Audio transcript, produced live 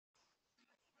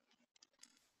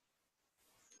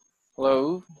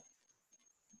Hello?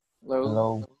 Hello?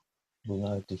 Hello, good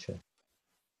night, teacher.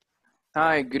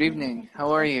 Hi, good evening.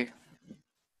 How are you?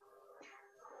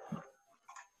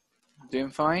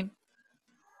 Doing fine?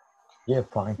 Yeah,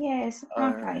 fine. Yes, All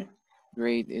I'm right. fine.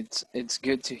 Great. It's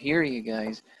good to hear you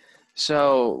guys.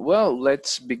 So, well,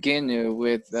 let's begin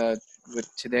with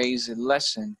today's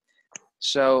lesson.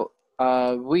 So,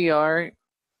 we are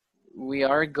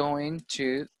going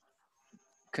to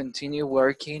continue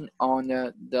working on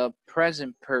the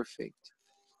present perfect,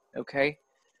 okay?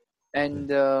 And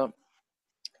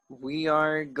we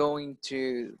are going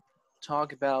to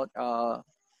talk about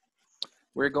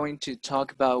we're going to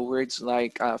talk about words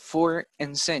like for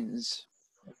and since.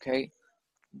 Okay,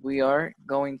 we are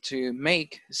going to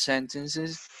make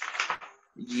sentences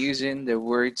using the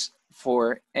words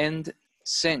for and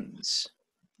since.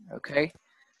 Okay,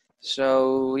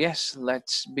 so yes,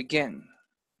 let's begin.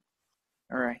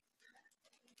 All right,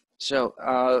 so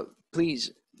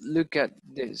please look at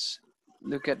this,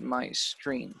 look at my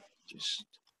screen. Just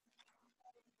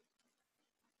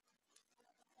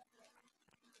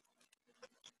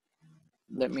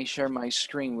let me share my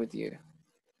screen with you.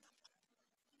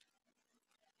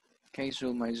 Okay,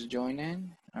 Zulma is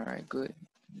joining. All right, good,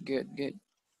 good.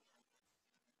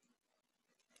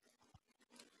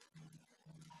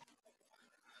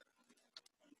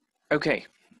 Okay,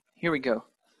 here we go.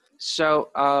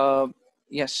 So,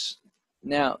 yes,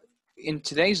 now in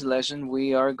today's lesson,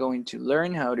 we are going to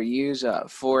learn how to use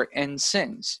for and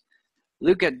since.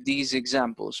 Look at these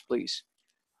examples, please.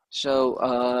 So,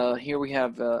 here we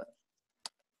have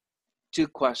two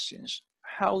questions.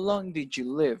 How long did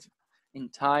you live in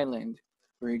Thailand,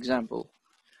 for example?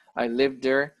 I lived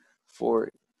there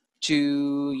for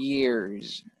 2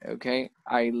 years. Okay,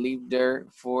 I lived there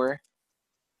for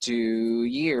 2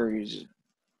 years.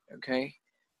 Okay,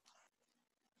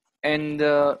 and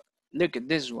look at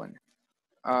this one.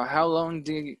 How long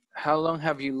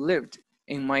have you lived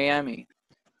in Miami?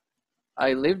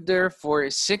 I lived there for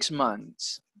 6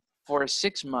 months. For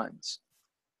 6 months.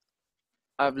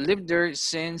 I've lived there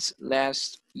since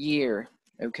last year.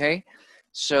 Okay,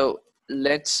 so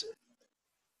let's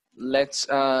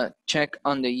check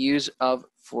on the use of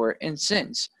for and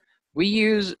since. We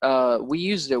use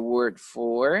the word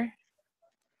for.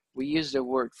 We use the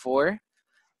word for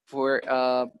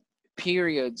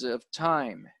periods of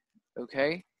time.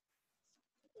 Okay,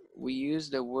 we use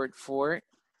the word for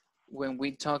when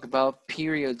we talk about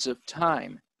periods of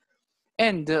time.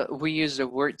 And we use the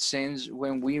word since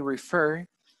when we refer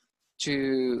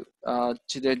to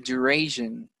the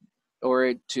duration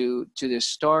or to the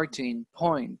starting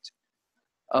point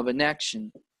of an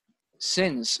action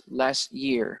since last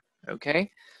year. Okay,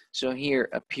 so here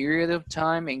a period of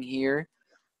time, and here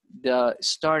the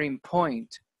starting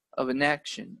point of an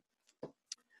action.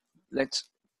 Let's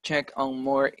check on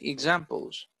more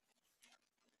examples.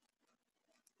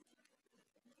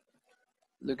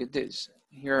 Look at this.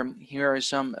 Here are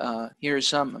some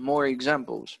more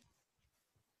examples.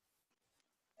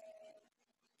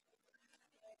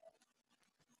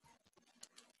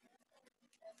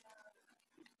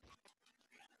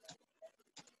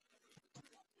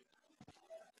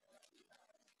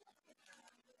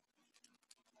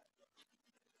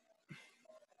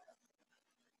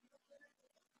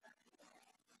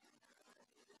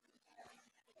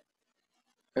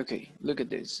 Okay, look at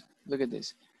this. Look at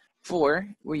this. For,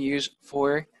 we use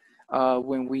for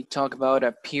when we talk about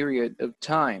a period of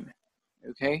time.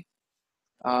 Okay,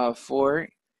 for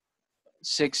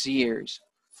 6 years,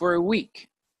 for a week,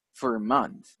 for a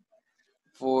month,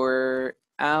 for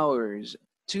hours,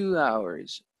 2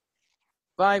 hours,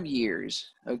 5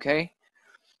 years. Okay,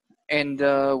 and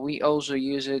we also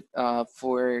use it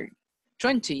for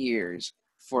 20 years,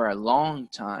 for a long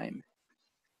time,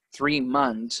 3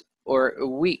 months, or a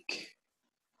week.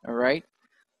 All right.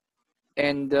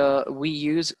 And we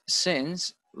use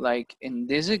since, like in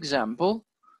this example,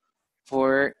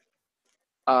 for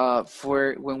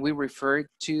when we refer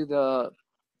to the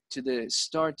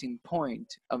starting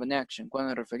point of an action,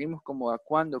 cuando nos referimos como a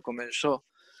cuando comenzó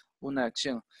una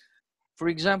acción. For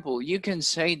example, you can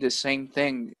say the same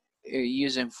thing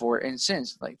using for and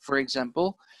since. Like, for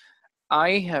example,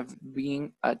 I have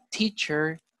been a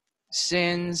teacher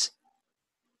since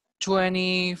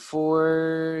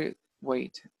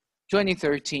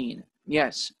 2013.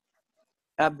 Yes,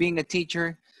 I've been a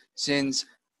teacher since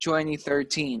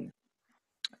 2013.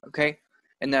 Okay,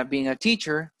 and I've been a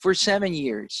teacher for 7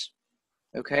 years.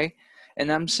 Okay,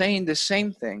 and I'm saying the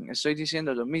same thing. Estoy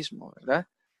diciendo lo mismo, ¿verdad?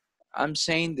 I'm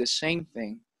saying the same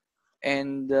thing,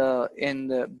 and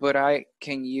but I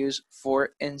can use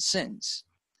for and since,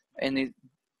 and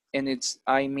and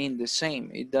I mean the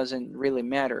same. It doesn't really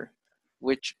matter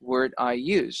which word I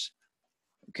use.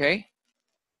 Okay?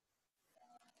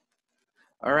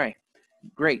 All right,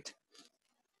 great.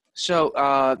 So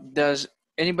does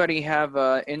anybody have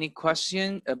any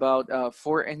question about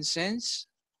for and since?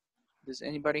 Does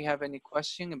anybody have any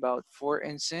question about for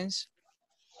and since?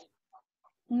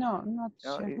 No, not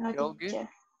No, sure. it No, all good?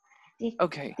 teacher.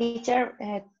 Okay, Teacher,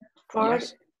 for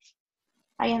yes.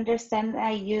 I understand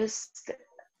I used,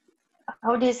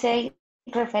 how do you say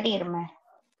referirme?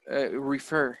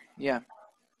 Refer, yeah,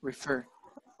 refer.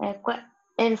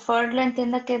 El for lo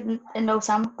entiendo que lo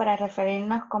usamos para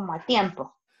referirnos como a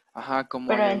tiempo, Ajá,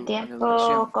 como a pero en la duración.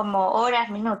 tiempo como horas,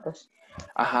 minutos.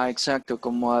 Ajá, exacto,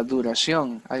 como a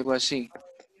duración, algo así.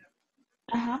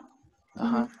 Ajá.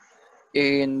 Ajá.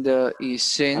 Y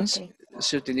since Okay.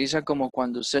 se utiliza como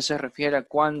cuando usted se refiere a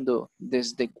cuándo,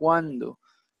 desde cuándo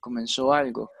comenzó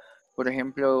algo. Por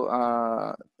ejemplo,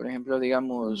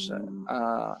 digamos, o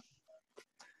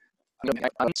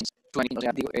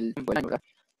sea, digo, el tiempo del año, ¿verdad?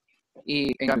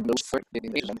 Y en cambio, los fue de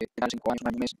 5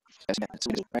 años, meses,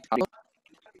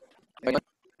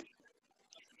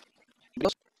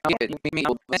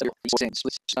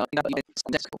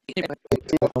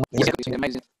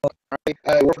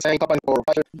 I work for the same company for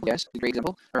 5 years. yes, great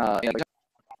example.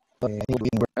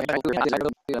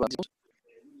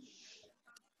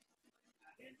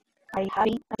 I have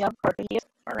a job for 3 years.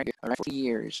 All right, 4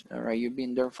 years. All right, you've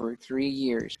been there for 3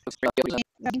 years.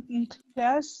 In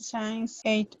class since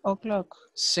 8 o'clock.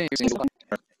 Since,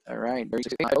 all right, very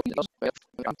good.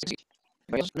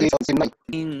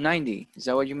 1990, is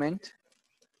that what you meant?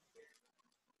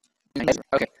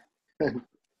 Okay,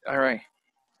 all right.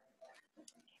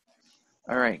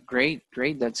 All right, great,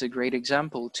 great. That's a great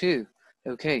example too.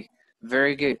 Okay,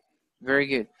 very good, very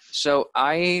good. So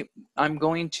I'm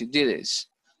going to do this.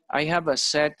 I have a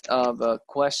set of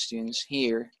questions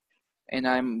here, and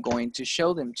I'm going to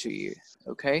show them to you.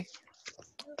 Okay,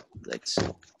 let's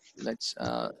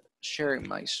share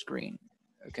my screen.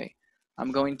 Okay,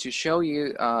 I'm going to show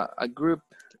you a group,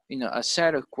 a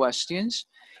set of questions,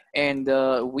 and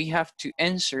we have to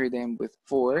answer them with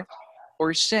for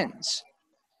or since.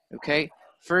 Okay,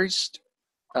 first,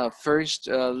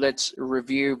 let's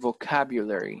review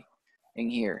vocabulary in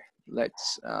here.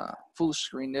 Let's full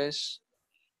screen this.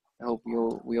 I hope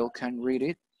we all can read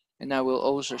it, and I will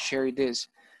also share this.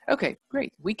 Okay,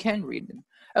 great. We can read them.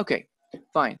 Okay,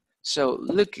 fine. So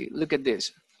look at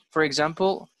this. For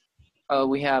example,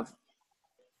 we have,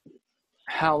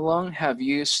 how long have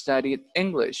you studied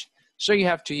English? So you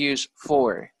have to use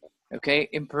for. Okay,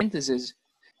 in parentheses,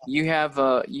 you have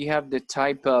the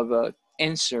type of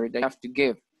answer that you have to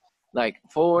give, like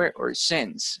for or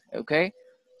since. Okay,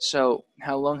 so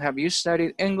how long have you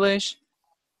studied English?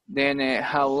 Then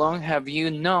how long have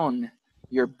you known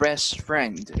your best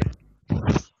friend?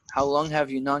 How long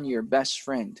have you known your best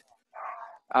friend?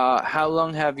 How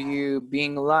long have you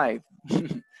been alive?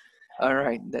 All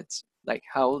right, that's like,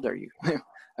 how old are you?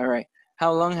 All right,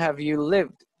 how long have you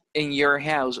lived in your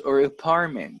house or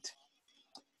apartment?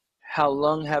 How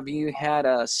long have you had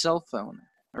a cell phone?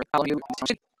 Or how long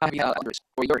have you address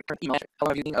or your email? How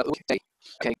long have you been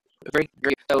okay, very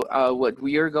great. So what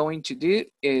we are going to do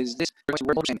is this: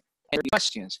 we're going to answer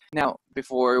questions. Now,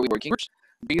 before we work,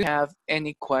 do you have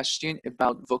any question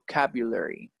about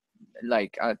vocabulary?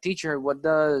 Like, teacher, what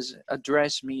does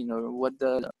address mean, or what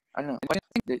does, I don't know.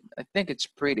 I think it's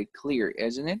pretty clear,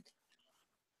 isn't it?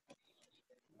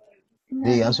 No,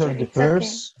 The answer teacher, the it's okay.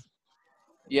 first.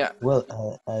 Yeah. Well,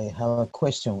 I have a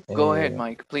question. Go ahead,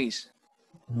 Mike, please.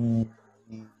 The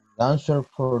answer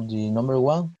for the number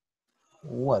one.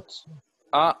 What?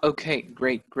 Okay,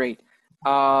 great.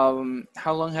 How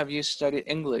long have you studied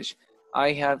English?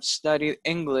 I have studied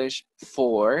English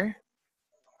for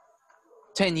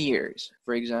 10 years,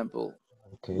 for example.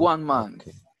 Okay. 1 month,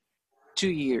 Okay. 2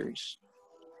 years,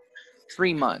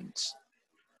 3 months.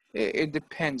 It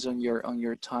depends on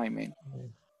your timing.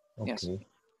 Okay. Yes.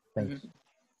 Thanks.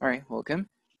 All right, welcome.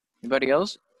 Anybody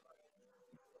else?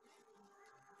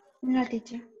 No,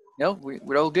 teacher. No,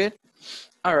 we're all good?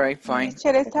 All right, fine.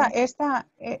 Teacher, esta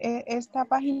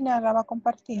página la va a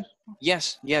compartir.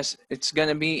 Yes, it's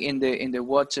gonna be in the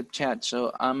WhatsApp chat.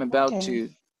 So I'm about to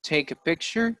take a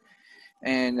picture,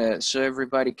 and so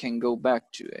everybody can go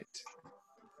back to it.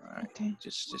 All right, Okay.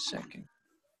 just a second.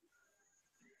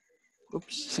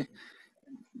 Oops,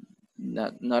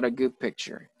 not a good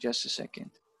picture. Just a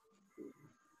second.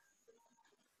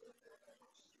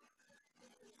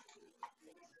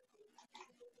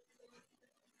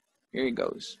 Here it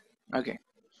goes. Okay,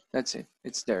 that's it.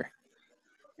 It's there.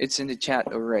 It's in the chat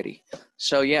already.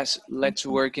 So yes, let's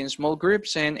work in small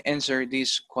groups and answer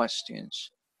these questions.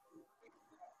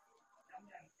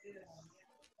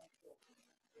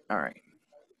 All right.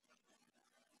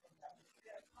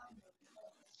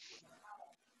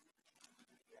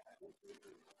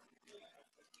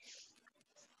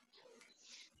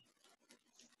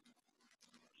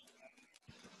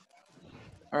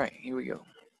 All right, here we go.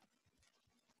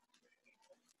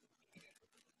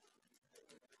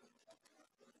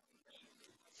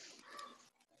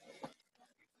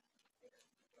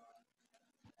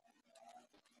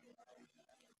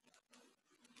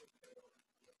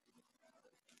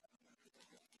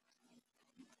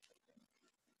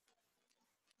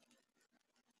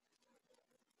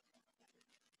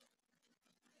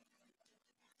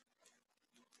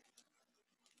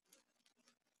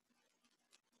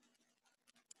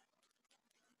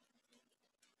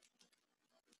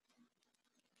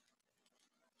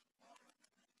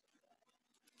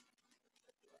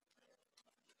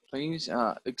 Please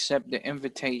accept the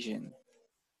invitation.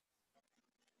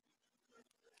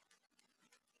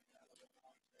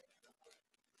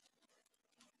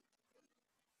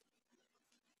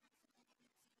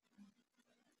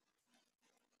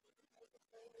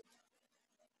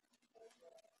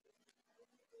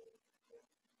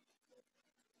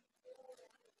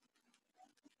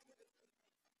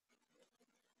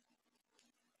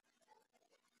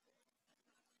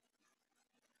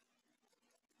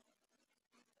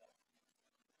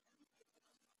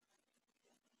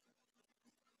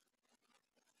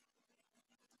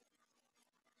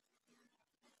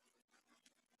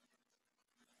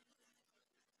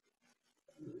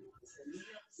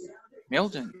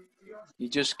 Milton, you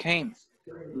just came.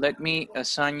 Let me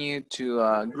assign you to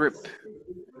a group,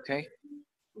 okay?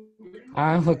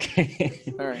 Okay.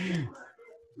 All right,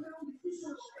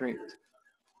 great.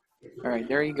 All right,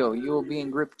 there you go. You will be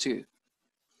in group 2.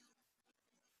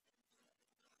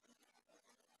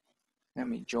 Let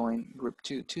me join group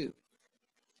 2 too.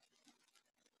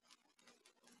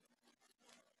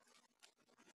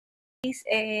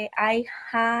 I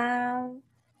have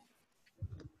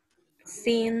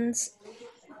since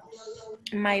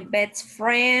my best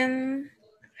friend.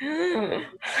 You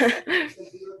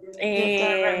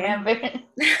don't remember.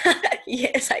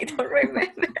 Yes, I don't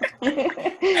remember.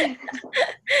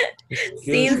 Excuse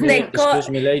Since me, the excuse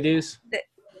me, ladies.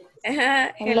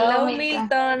 hello,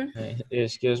 Milton. Milton.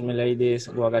 Excuse me, ladies.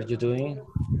 What are you doing?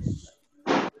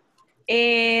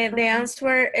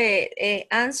 The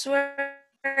answer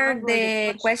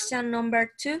the question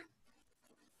number 2.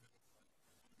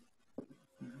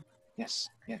 Yes,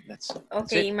 yeah, that's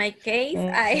Okay, it. in my case,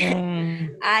 I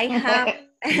have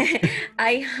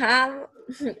I have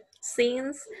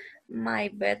since my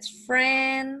best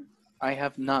friend. I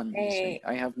have none. Say,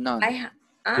 I have none. You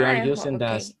are using the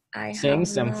okay. I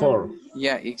things have and for. none.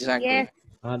 Yeah, exactly. Yes.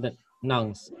 The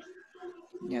nouns.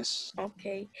 Yes.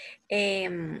 Okay.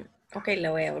 Okay,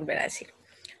 lo voy a volver a decir.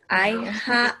 I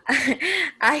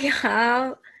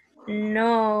have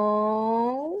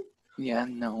no. Yeah,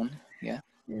 known. Yeah.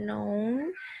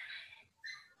 Known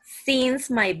since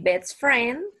my best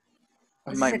friend.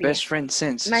 My best friend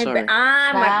since. My sorry.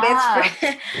 my best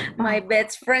friend. My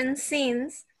best friend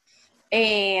since.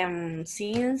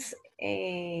 Since.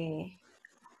 I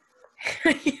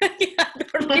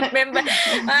don't remember.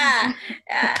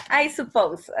 I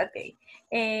suppose. Okay.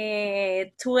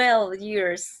 12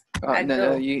 years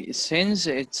ago. Since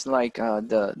it's like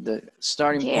the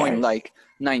starting point, like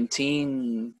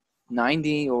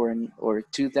 1990 or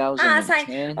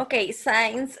 2010. Okay,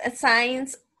 science.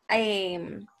 Science.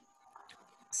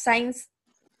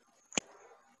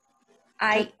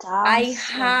 I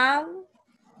have.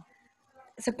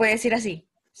 Se puede decir así.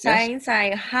 Since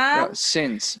I have.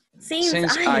 Since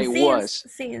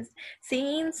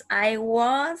I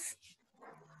was.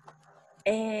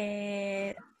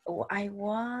 I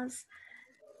was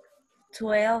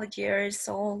 12 years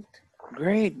old.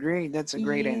 Great. That's a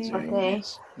great answer. Okay.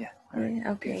 Yes. Yeah. All right.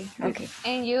 Okay. Good. Okay.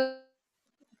 And you.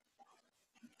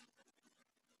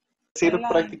 Decir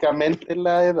prácticamente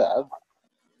la edad.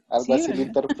 Algo así lo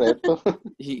interpreto.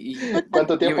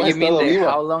 ¿Cuánto tiempo has you mean estado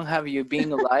viva? how long have you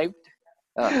been alive?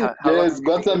 How Yes,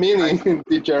 what's the meaning,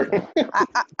 teacher?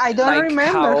 I don't like,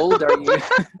 remember. How old are you?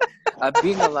 I've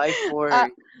been alive for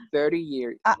 30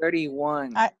 years,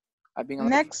 31. I've been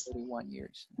alive for 31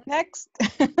 years. Next.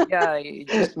 Yeah, it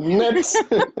just Next.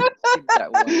 skip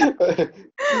that one.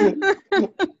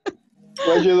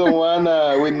 Why you don't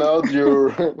wanna? We know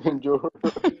your.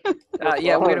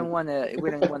 Yeah, we don't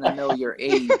wanna know your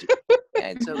age.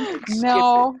 Yeah, it's okay.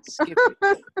 No. Skip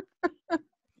it.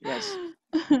 Yes.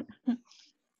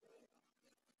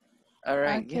 All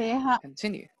right, Okay, yeah,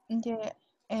 continue.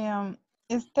 yeah.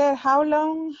 Esther, how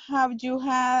long have you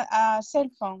had a cell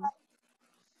phone?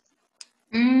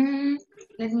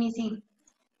 Let me see.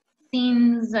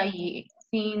 Since a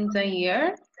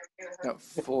year. No,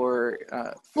 for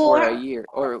a year.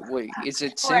 Or wait, is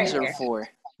it For a since or year. for?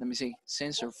 Let me see.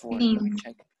 Since or for? Let me Since.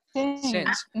 check. Since.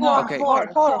 Since. No, Okay. four.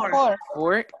 For?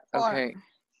 Okay.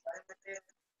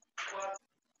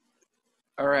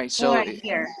 All right. For So, a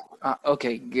year.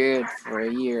 okay, good. For a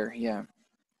year. Yeah.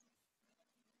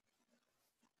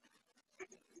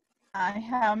 I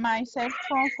have my cell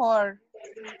phone for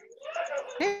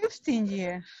 15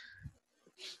 years.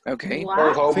 Okay.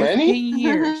 For how many? 15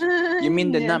 years. You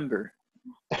mean the Yes. number?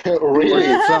 Really? Or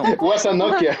the phone? What's a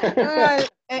Nokia?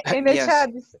 In the Yes. chat.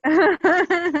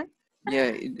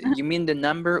 Yeah. You mean the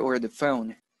number or the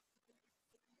phone?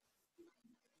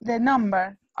 The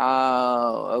number.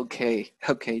 Oh, okay.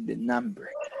 Okay, the number.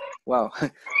 Wow.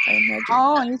 I imagine.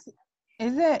 Oh,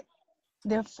 is it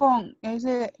the phone? Is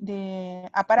it the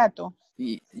aparato?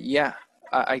 Yeah.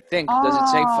 I think. Does it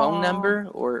say phone number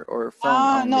or phone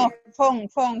only? No, phone.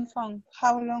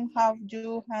 How long have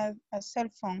you had a cell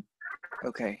phone?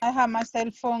 Okay. I have my cell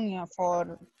phone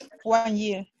for 1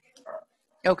 year.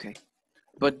 Okay.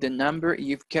 But the number,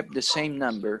 you've kept the same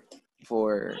number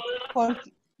for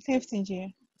 15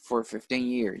 years. for 15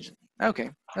 years. Okay,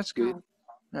 that's good.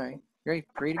 All right, great,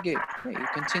 pretty good. Yeah, you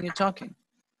continue talking.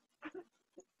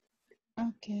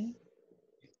 Okay.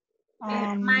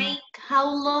 Mike, how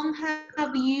long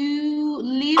have you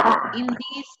lived in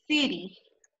this city?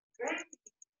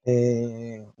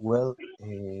 Well, let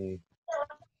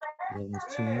me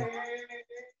see.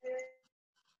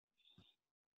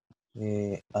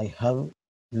 I have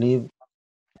lived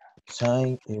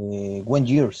since 1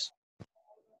 years.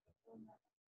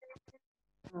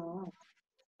 Oh.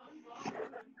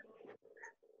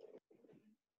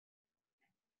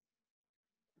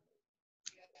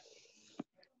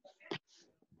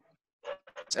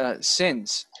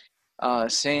 Since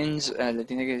le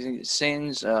tiene que decir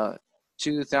since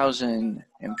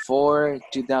 2004,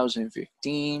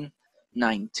 2015,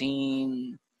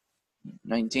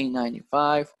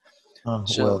 1995.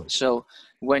 Well, So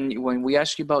when we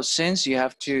ask you about since, you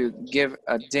have to give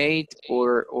a date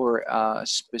or a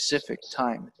specific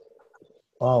time.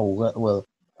 oh well.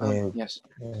 Yes.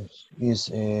 Is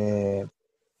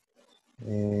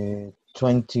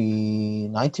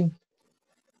 2019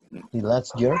 the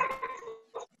last year?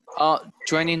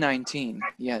 2019.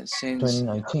 Yeah, since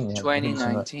 2019. Yeah,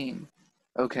 2019.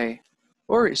 Okay.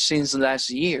 Or since last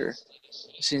year.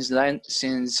 Since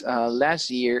last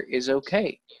year is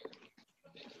okay.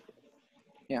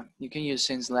 Yeah, you can use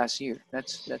since last year.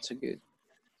 That's a good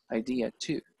idea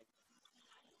too.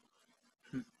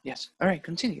 Yes. All right,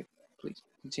 continue. Please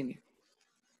continue.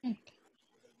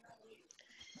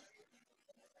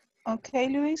 Okay,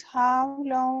 Luis, how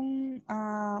long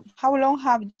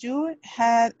have you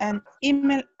had an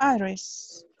email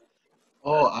address?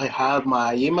 Oh, I had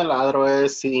my email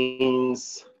address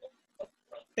since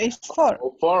Page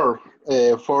 4.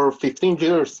 for 15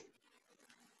 years.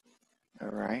 All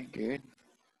right, good.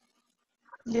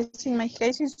 Yes, in my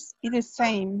case, it is the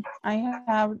same. I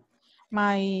have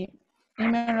my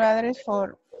email address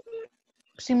for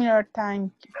similar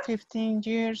time, 15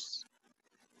 years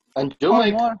And you, or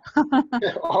Mike? more.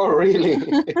 Oh, really?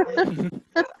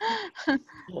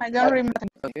 I don't remember.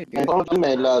 Okay, And good.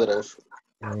 email address.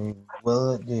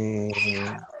 Well,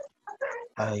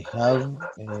 I have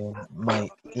my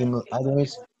email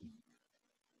address.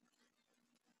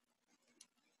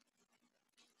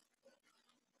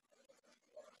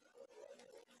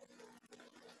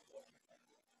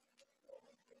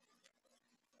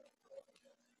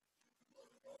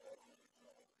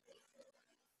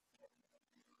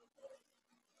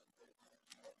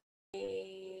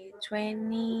 Eh,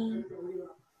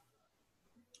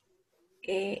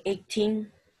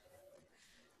 2018,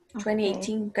 Okay.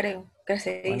 2018 creo que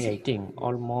se dice. 2018,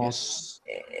 almost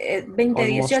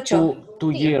 2018.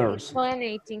 two years.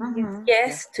 2018.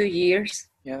 Yes, 2 years.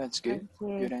 Yeah, that's good.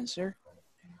 Okay. Good answer.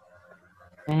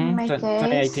 In my case,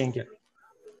 2018. Yeah.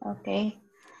 okay.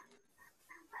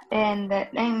 And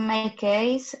in my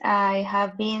case, I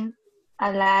have been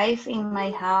alive in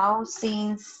my house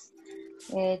since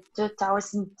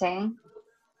 2010.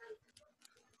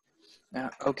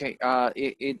 Okay.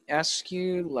 It asks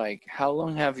you like how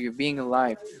long have you been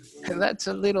alive? That's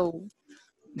a little.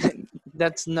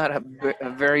 That's not a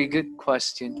very good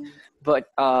question, but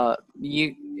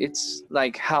it's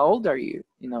like how old are you?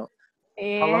 How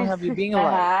long Yes. have you been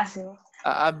alive? Sí.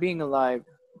 I've been alive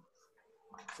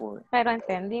for. Pero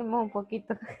entendimos un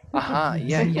poquito.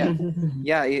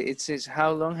 Yeah, it says,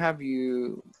 how long have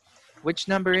you, which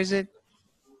number is it?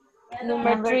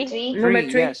 Number three. Three,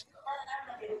 yes.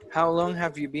 How long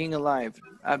have you been alive?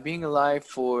 I've been alive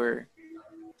for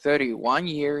 31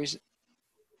 years.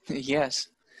 Yes.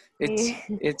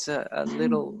 It's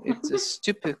a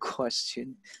stupid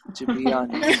question, to be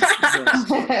honest.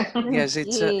 Yes,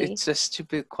 it's a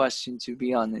stupid question, to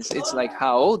be honest. It's like,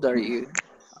 how old are you?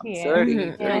 I'm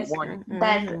 30, 31.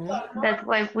 That's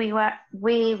what we were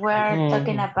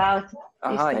talking about.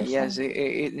 Yes,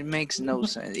 it makes no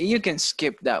sense. You can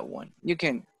skip that one. You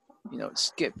can,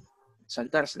 skip,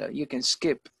 saltársela. You can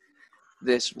skip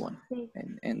this one,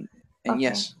 and Okay.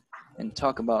 yes, and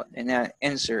talk about and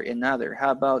answer another. How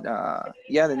about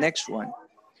the next one?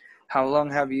 How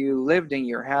long have you lived in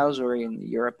your house or in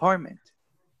your apartment?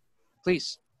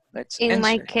 Please, let's answer. In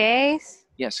my case,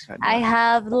 yes, I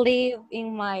have lived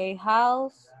in my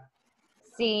house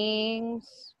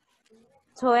since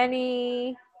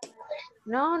 19.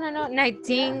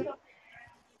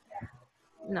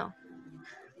 No.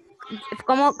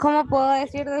 ¿Cómo puedo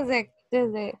decir desde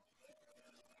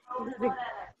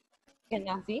que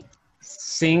nací?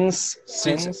 Since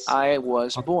I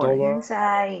was born.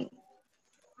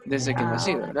 Desde que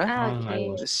nací, ¿verdad?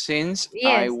 Okay. Since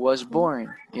Yes. I was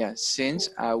born. Yeah, since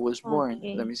I was born.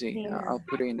 Okay. Let me see. I'll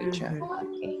put it in the chat.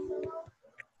 Okay.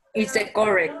 It's the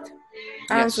correct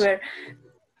answer.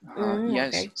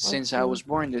 Yes, Okay. since I was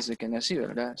born, desde que nací,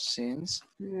 ¿verdad? Since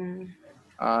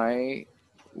I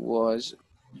was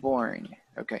born.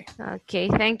 Okay. Okay,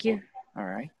 thank you. All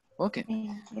right. Okay.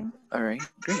 Thank you. All right,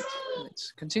 great.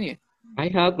 Let's continue. I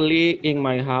have lived in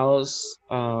my house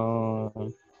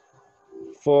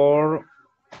for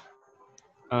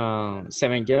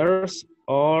 7 years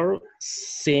or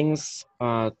since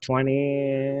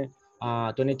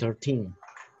 2013.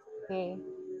 Okay.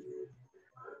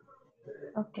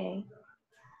 Okay.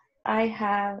 I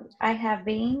have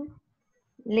been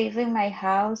living my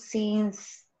house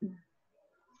since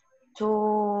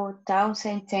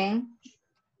 2010.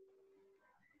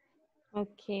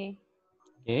 Okay.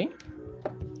 Okay.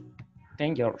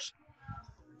 10 years.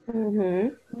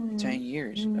 10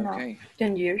 years. No. Okay.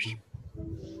 10 years.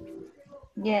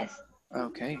 Yes.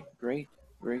 Okay, great.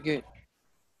 Very good.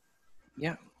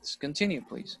 Yeah, let's continue,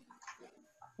 please.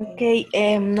 Okay,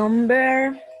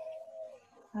 number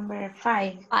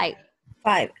 5.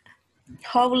 5.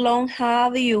 How long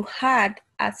have you had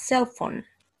a cell phone?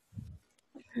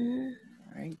 All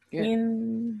right, good.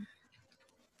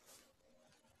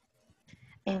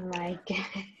 In my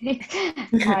case,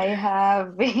 I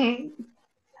have been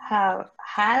had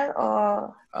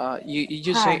or you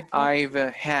just say I've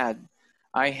had.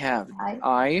 I have had.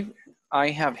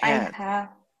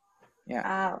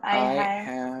 Yeah. I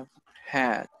have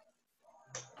had.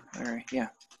 All right. Yeah.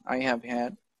 I have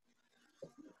had.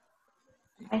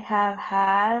 I have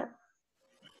had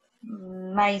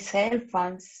my cell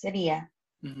phone, sería.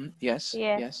 Yes.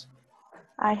 Yes.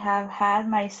 I have had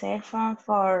my cell phone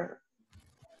for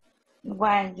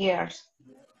 1 year.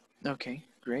 Okay.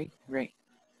 Great. Great.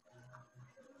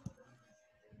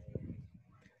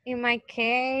 In my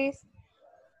case,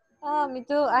 me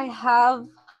too. I have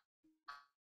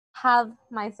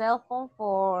my cell phone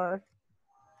for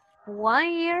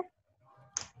 1 year.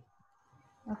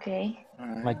 Okay.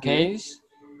 In my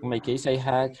case, I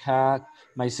had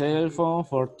my cell phone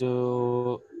for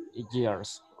 2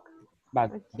 years,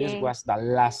 but this was the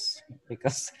last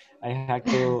because I had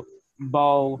to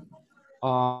buy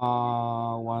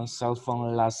one cell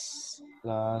phone last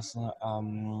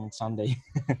Sunday.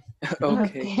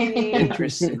 Okay.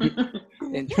 Interesting.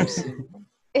 Interesting.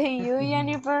 And you,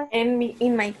 Jennifer?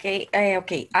 In my case,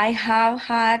 okay, I have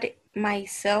had my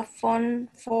cell phone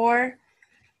for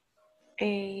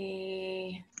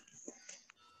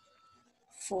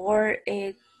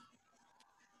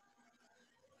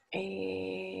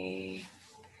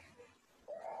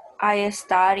I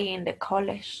study in the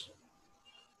college.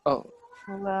 Oh.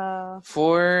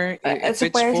 If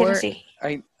it's for,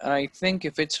 I think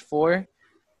if it's for,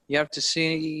 you have to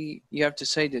say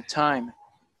the time.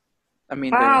 I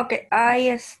mean, okay.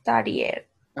 I studied.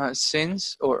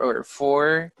 Since or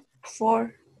for.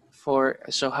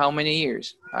 So how many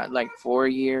years? Like 4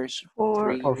 years,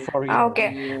 3 years. 4 years.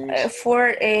 Okay. Years.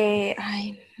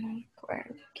 Ay, no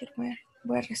recuerdo.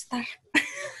 Voy a restar.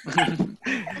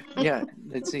 Yeah,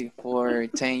 let's see. For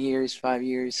 10 years, 5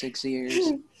 years, 6 years.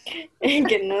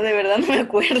 Que no, de verdad no me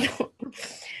acuerdo.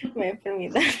 Me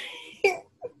permitan.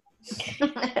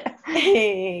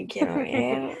 Quiero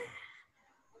ver.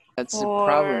 That's the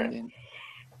problem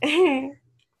then.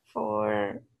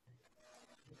 For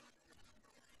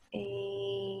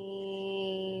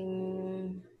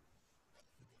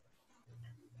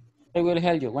I will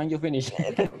help you when you finish.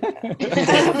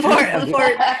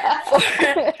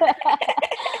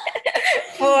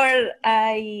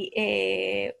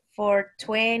 For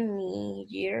 20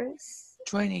 years.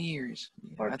 20 years.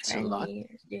 For That's 20 a lot.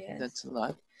 years, yes. That's a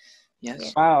lot.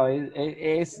 Yes. Wow,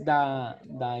 it's the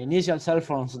initial cell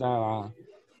phones that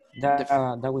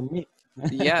we meet.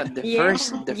 Yeah, the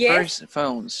first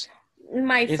phones.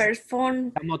 My first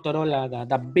phone the Motorola,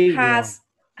 the big one.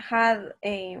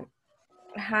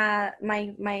 Had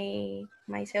my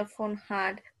cell phone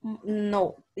had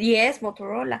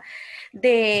Motorola,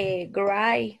 the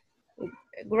gray.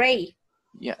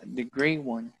 Yeah, the gray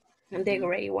one. The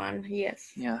gray one,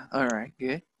 yes. Yeah. All right.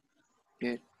 Good.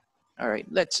 Good. All right.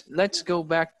 Let's go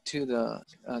back to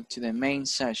the main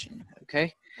session.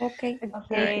 Okay. Okay. All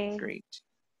right. Great.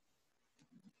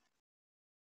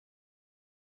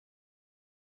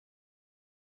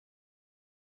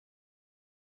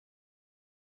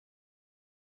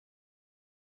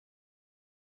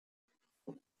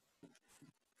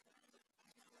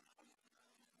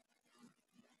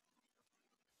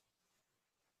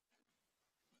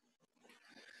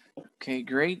 Okay,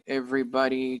 great.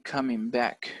 Everybody coming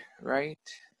back, right?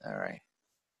 All right.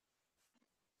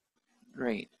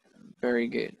 Great. Very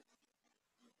good.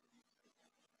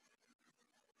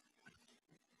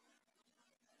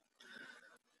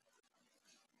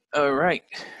 All right.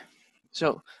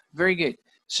 So, very good.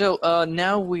 So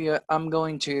now I'm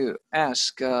going to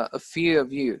ask a few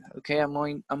of you. Okay, I'm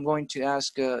going to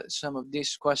ask some of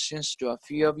these questions to a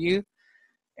few of you,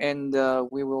 and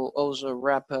we will also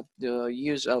wrap up the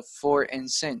use of for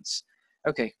and since.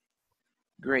 Okay,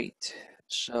 great.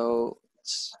 So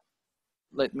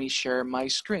let me share my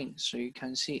screen so you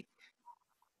can see.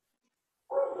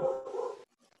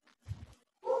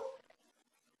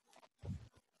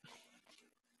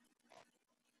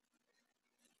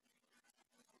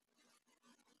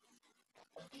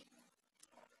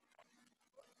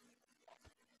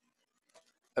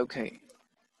 Okay,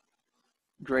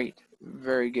 great,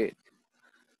 very good.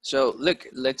 So look,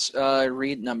 let's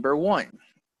read number one.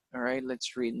 All right,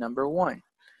 let's read number one.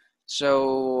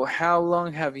 So how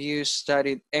long have you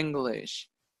studied English?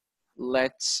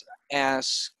 Let's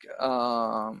ask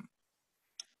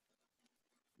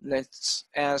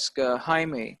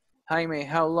Jaime. Jaime,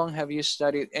 how long have you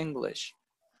studied English?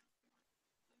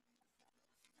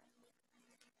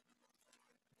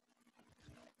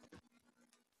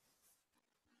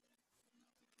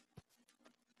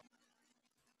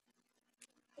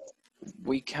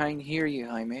 We can't hear you,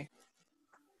 Jaime.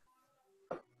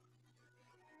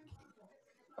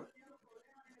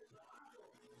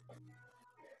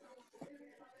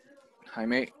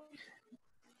 Jaime,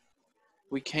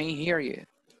 we can't hear you.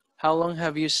 How long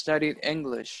have you studied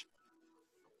English?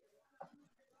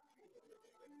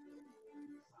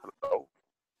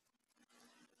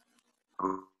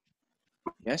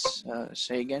 Yes,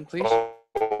 say again, please.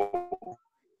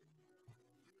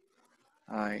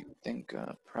 I think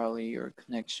probably your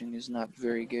connection is not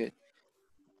very good.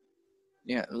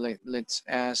 Yeah, let's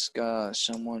ask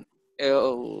someone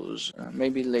else,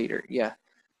 maybe later. Yeah.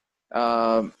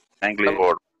 English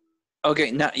word.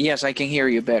 Okay, now, yes, I can hear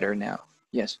you better now.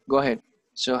 Yes, go ahead.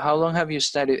 So how long have you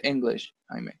studied English,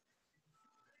 Jaime?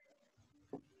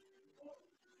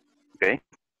 Okay.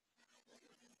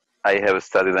 I have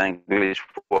studied English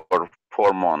for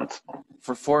 4 months.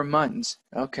 For 4 months.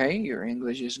 Okay, your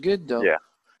English is good though. Yeah.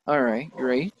 All right,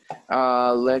 great.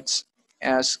 Let's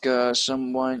ask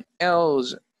someone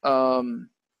else. All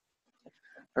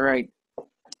right.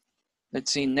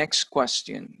 Let's see, next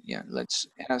question. Yeah, let's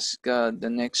ask the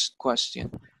next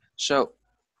question. So,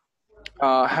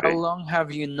 how long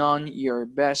have you known your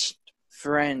best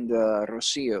friend,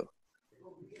 Rocio?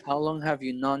 How long have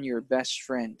you known your best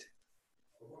friend?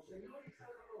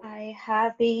 I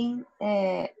have been.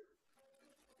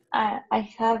 I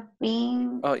have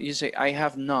been. Oh, you say I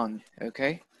have none.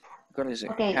 Okay. Gonna say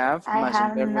Okay. have I más el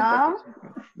have verbo known.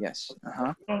 imperfecto. Yes.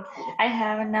 Uh-huh. Okay. I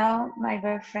have known my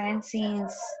boyfriend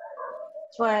since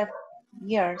 12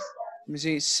 years. Let me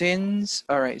see. Since,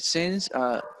 all right. Since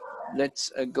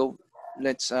let's go.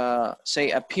 Let's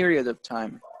say a period of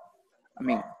time. I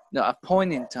mean, no, a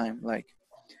point in time. Like,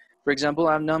 for example,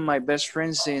 I've known my best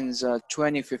friend since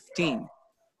 2015.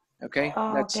 Okay,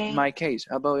 that's Okay. my case.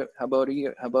 How about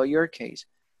you? How about your case?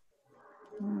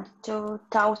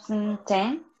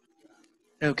 2010.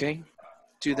 Okay,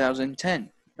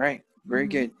 2010. Right. Very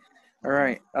good. All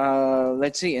right.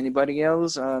 Let's see. Anybody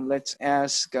else? Let's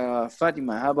ask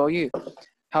Fatima. How about you?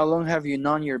 How long have you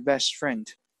known your best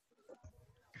friend?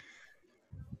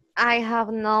 I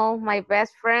have known my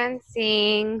best friend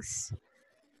since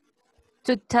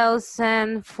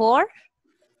 2004.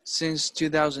 Since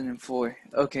 2004.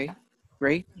 Okay,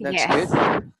 great. That's Yes.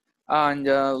 good. And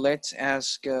let's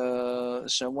ask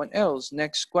someone else.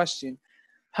 Next question.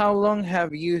 How long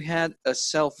have you had a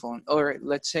cell phone? Or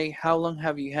let's say, how long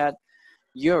have you had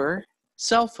your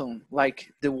cell phone,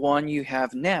 like the one you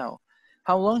have now?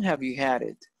 How long have you had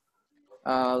it?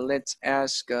 Let's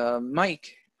ask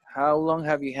Mike. How long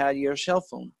have you had your cell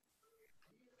phone?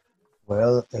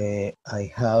 Well,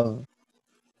 I have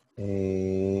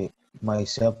my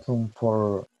cell phone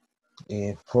for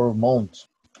 4 months.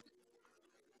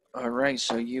 All right,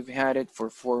 so you've had it for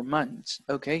 4 months.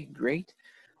 Okay, great.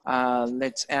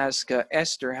 Let's ask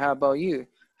Esther, how about you?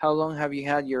 How long have you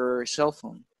had your cell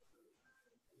phone?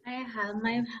 I had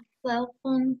my cell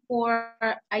phone for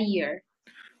a year.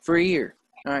 For a year.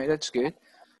 All right, that's good.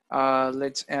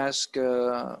 Let's ask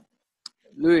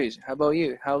Luis, how about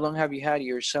you? How long have you had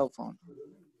your cell phone?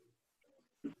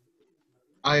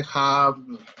 I have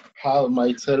had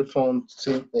my cell phone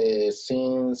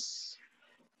since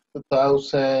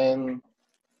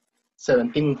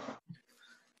 2017.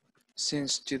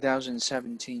 Since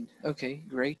 2017. Okay,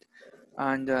 great.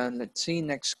 And let's see,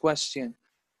 next question.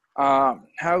 How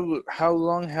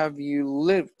long have you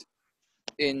lived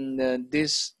in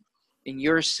in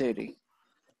your city?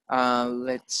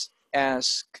 Let's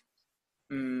ask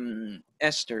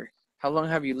Esther. How long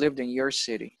have you lived in your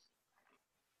city?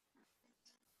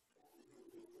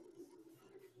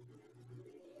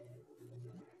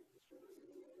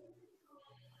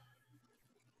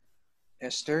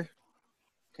 Esther,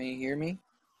 can you hear me?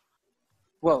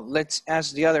 Well, let's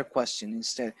ask the other question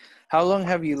instead. How long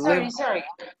have you lived? Sorry.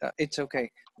 It's okay.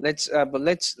 Let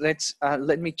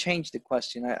me change the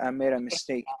question. I made a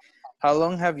mistake. How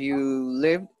long have you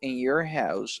lived in your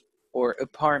house or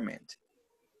apartment?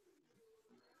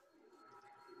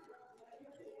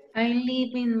 I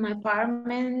live in my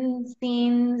apartment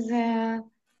since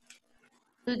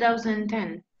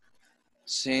 2010.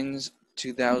 Since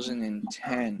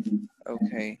 2010.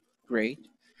 Okay, great.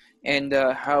 And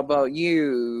how about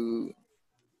you,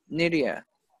 Nydia?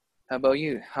 How about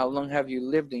you? How long have you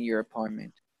lived in your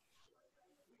apartment?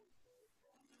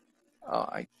 Oh,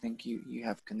 I think you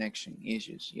have connection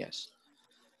issues. Yes.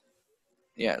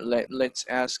 Yeah. Let's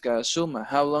ask Suma.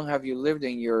 How long have you lived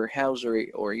in your house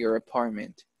or your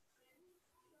apartment?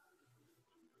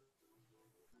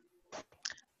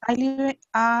 I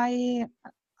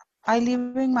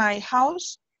live in my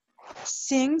house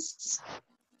since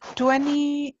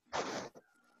 20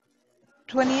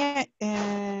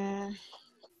 2018.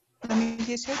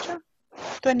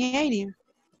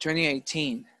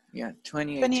 2018. Yeah,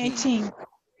 2018.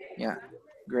 Yeah,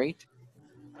 great.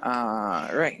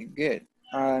 Right, good.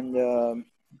 And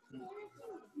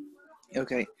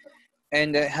okay.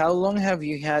 And how long have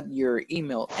you had your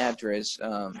email address,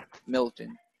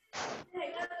 Milton?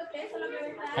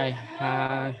 I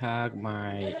have had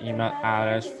my email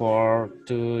address for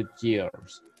 2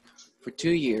 years. For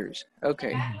 2 years.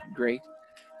 Okay, great.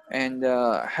 And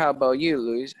how about you,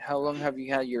 Luis? How long have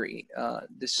you had your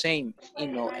the same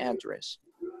email address?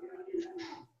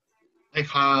 I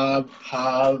have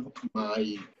had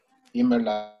my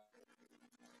email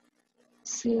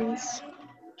since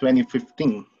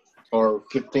 2015 or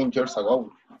 15 years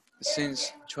ago.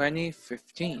 Since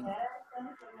 2015.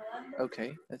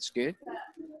 Okay, that's good.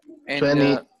 And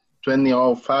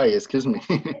 2005, excuse me.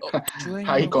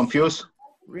 I 20, confused.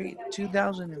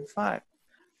 2005.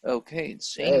 Okay,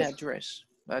 same Yes. address.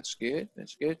 That's good.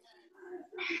 That's good.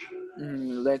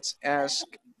 Let's ask.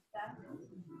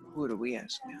 Who do we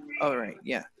ask now? All right,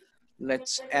 yeah.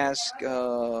 Let's ask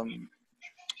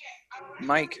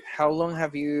Mike. How long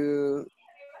have you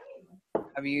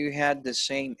had the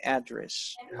same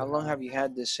address? How long have you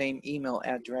had the same email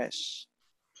address?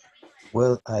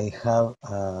 Well, I have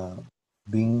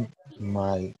been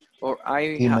my Or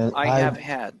email. I have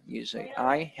had. You say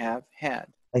I have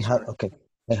had. Sorry. Okay.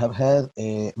 I have had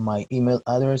my email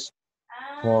address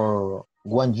for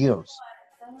 1 year.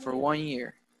 For 1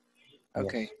 year.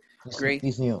 Okay, Yes. great.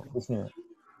 This new.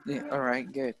 Yeah, all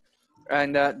right, good.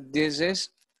 And this is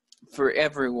for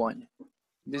everyone.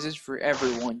 This is for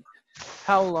everyone.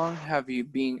 How long have you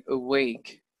been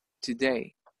awake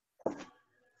today?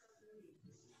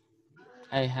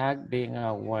 I have been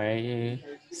away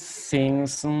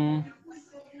since 5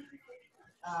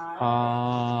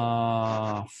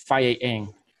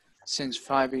 a.m. Since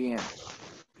 5 a.m.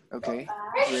 Okay,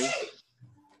 great.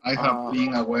 I have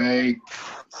been awake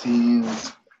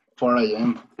since 4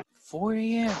 a.m. 4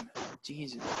 a.m.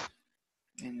 Jesus.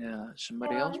 And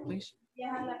somebody else, please.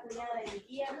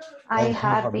 I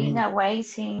have been away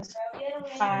since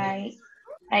 5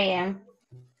 a.m.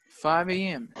 5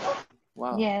 a.m.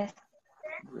 Wow. Yes.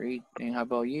 Great. great. And how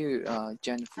about you,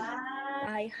 Jennifer?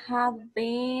 I have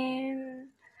been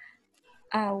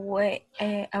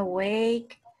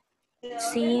awake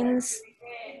since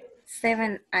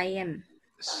 7 a.m.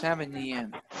 7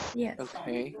 a.m. Yes.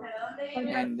 Okay.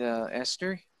 And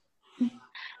Esther?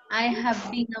 I have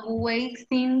been awake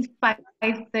since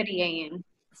 5:30 a.m.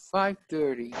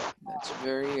 5:30. That's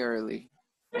very early.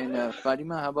 And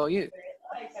Fatima, how about you?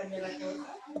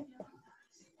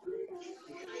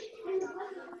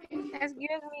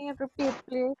 Excuse me, repeat,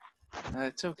 please.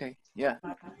 It's okay. Yeah.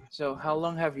 So how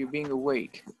long have you been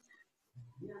awake?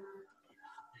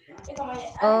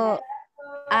 Oh,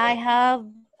 I have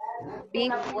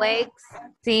been awake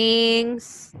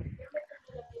since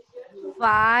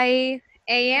 5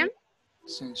 a.m.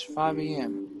 Since 5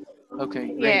 a.m. Okay,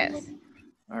 great. Yes.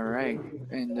 All right.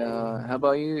 And how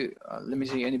about you? Let me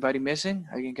see. Anybody missing?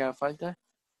 ¿Alguien que haga falta?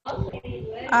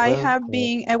 I Well, have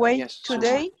been awake Yes, Susan.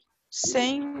 today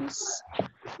since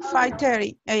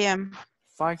 5:30 a.m.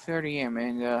 5:30 a.m.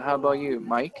 And how about you,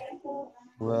 Mike?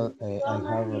 I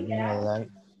have been alive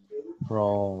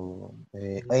from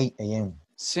 8 a.m.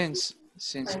 Since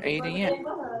 8 a.m.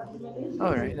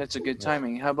 All right, that's a good Yes.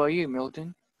 timing. How about you,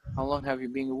 Milton? How long have you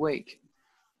been awake?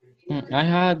 I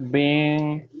had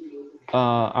been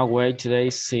awake today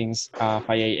since 5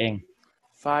 a.m.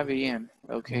 5 a.m.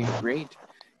 Okay, great.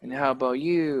 And how about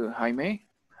you, Jaime?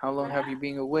 How long have you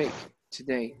been awake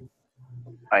today?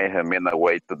 I have been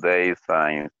awake today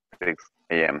since 6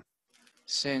 a.m.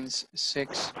 Since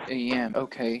 6 a.m.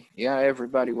 Okay, yeah,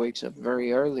 everybody wakes up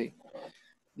very early.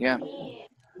 Yeah,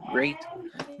 great,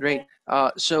 great.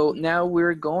 So now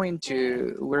we're going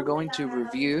to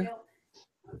review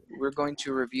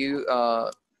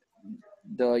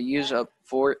the use of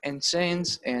for and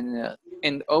since,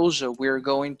 and also we're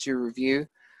going to review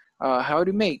how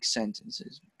to make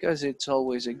sentences, because it's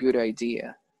always a good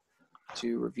idea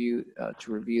to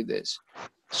review this.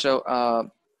 So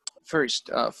first,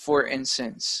 for and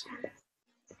since.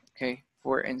 Okay,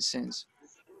 for and since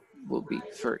will be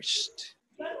first.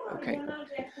 Okay.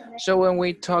 So when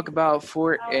we talk about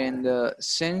for and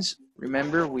since,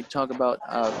 remember we talk about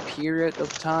a period of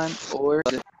time or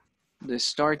the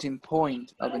starting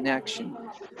point of an action.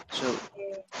 So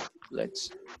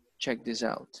let's check this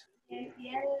out.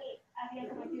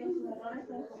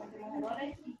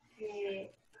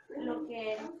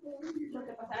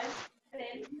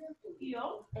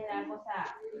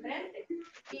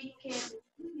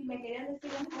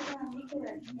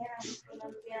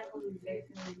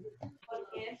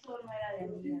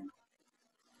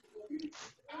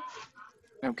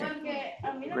 Okay,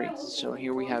 great. So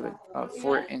here we have it,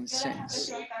 for and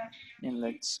since. And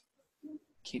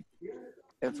keep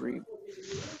every,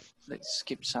 let's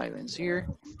skip silence here.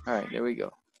 All right, there we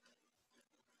go.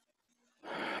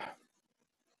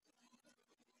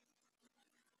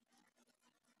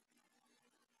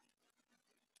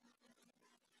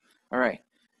 All right,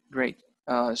 great.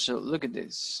 So look at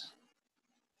this.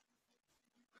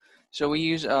 So we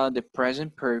use the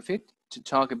present perfect to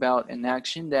talk about an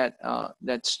action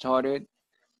that started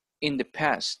in the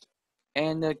past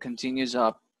and continues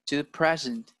up to the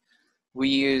present. We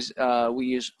use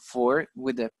for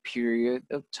with a period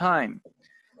of time.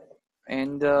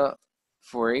 And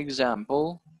for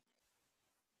example,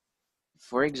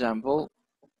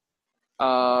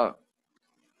 uh,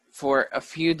 for a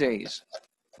few days,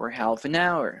 for half an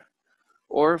hour,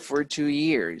 or for 2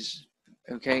 years.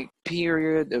 Okay,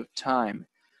 period of time.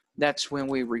 That's when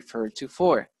we refer to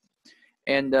for.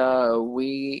 And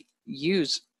we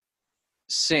use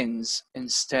since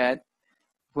instead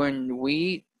when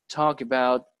we talk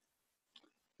about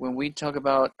when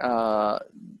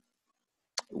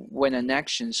an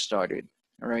action started.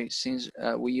 All right, since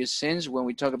we use since when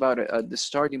we talk about the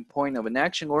starting point of an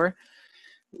action, or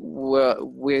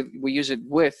we use it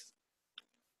with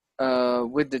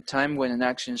the time when an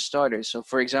action started. So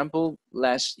for example,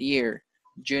 last year,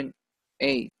 June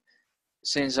 8th,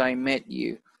 since I met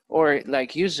you. Or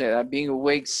like you said, I've been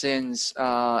awake since 8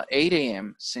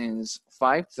 a.m., since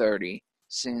 5:30,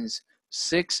 since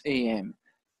 6 a.m.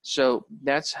 So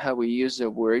that's how we use the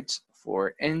words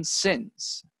for and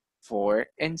since. For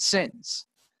and since.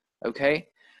 Okay?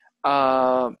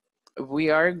 Uh, we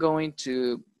are going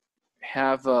to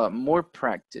have more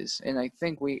practice, and I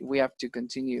think we have to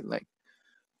continue like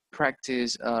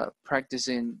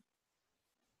practicing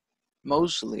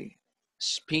mostly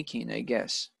speaking, I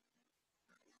guess.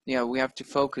 Yeah, we have to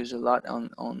focus a lot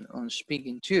on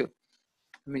speaking too.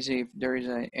 Let me see if there is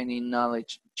any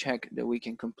knowledge check that we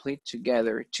can complete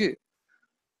together too.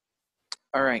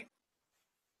 All right.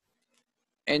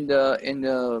 And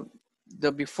the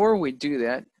before we do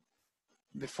that,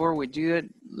 before we do it,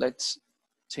 let's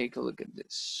take a look at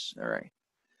this. All right.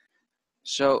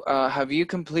 So have you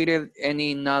completed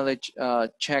any knowledge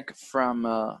check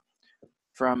from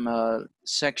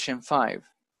section 5?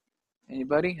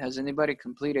 Anybody? Has anybody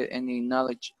completed any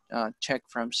knowledge check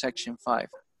from section 5?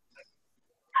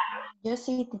 Yes,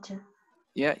 teacher.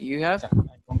 Yeah, you have?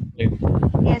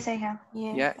 Yes, I have.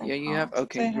 Yeah, you have?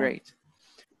 Okay, great.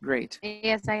 Great.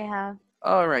 Yes, I have.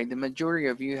 All right, the majority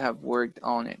of you have worked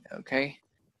on it, okay?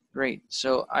 Great.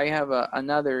 So I have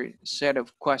another set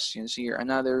of questions here,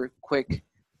 another quick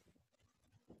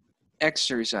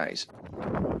exercise.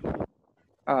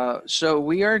 So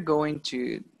we're going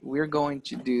to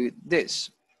do this.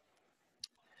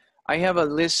 I have a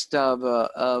list of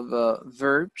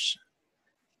verbs,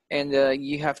 and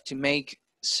you have to make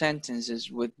sentences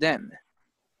with them.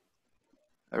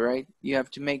 All right, you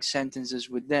have to make sentences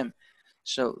with them.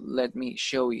 So let me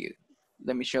show you.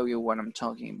 Let me show you what I'm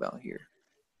talking about here.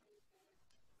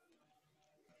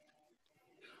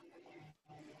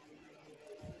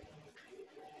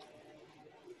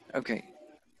 Okay,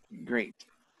 great.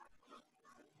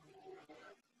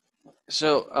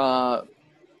 So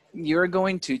you're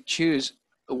going to choose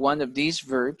one of these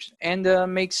verbs and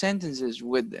make sentences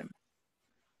with them.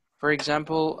 For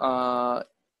example,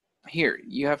 here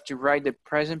you have to write the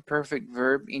present perfect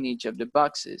verb in each of the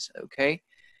boxes, okay?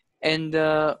 And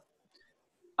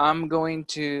I'm going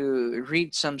to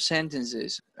read some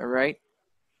sentences, all right?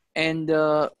 And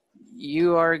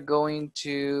you are going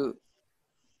to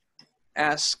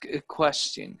ask a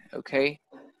question, okay?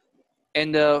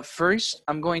 And first,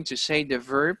 I'm going to say the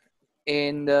verb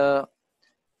in the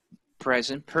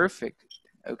present perfect,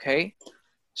 okay?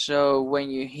 So when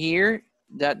you hear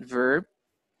that verb,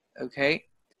 okay,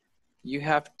 you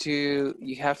have to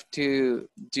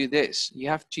do this. You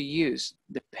have to use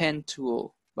the pen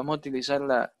tool. Vamos a utilizar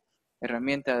la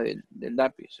herramienta del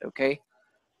lápiz, okay?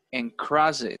 And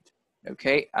cross it,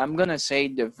 okay? I'm gonna say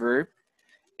the verb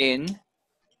in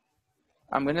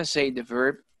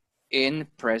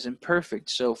present perfect.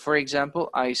 So for example,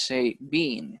 I say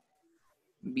bean.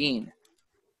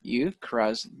 You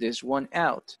cross this one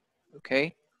out,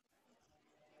 okay?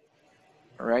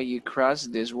 All right, you cross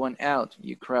this one out.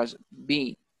 You cross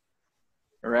be,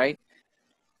 all right?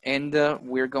 And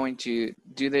we're going to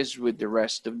do this with the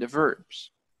rest of the verbs,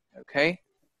 okay?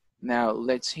 Now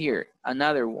let's hear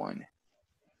another one.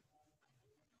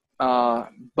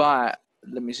 But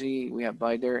let me see, we have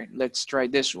by there. Let's try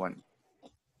this one.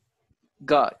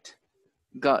 Got.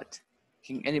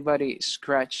 Can anybody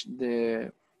scratch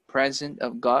the present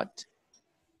of got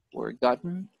or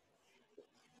gotten?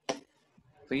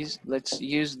 Please, let's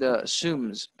use the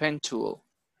assumes pen tool.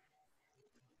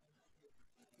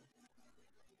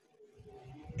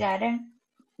 Got it.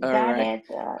 All Got right.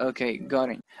 it. Okay, got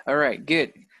it. All right,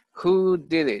 good. Who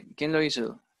did it? ¿Quién lo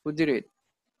hizo? Who did it?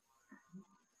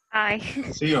 I.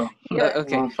 Sí, yo.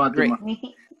 Okay, great.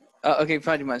 Okay,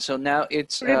 Fatima, so now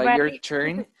it's your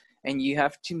turn, and you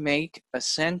have to make a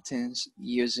sentence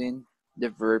using the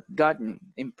verb gotten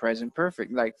in present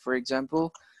perfect. Like, for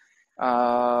example,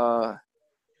 I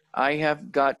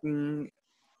have gotten,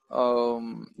 let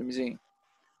me see.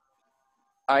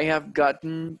 I have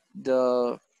gotten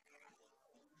the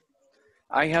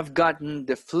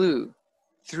flu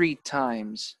 3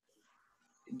 times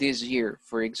this year,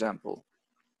 for example.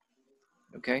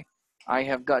 Okay, I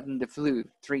have gotten the flu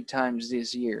 3 times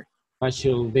this year. What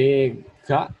should be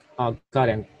got or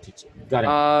gotten?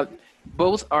 Gotten.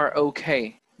 Both are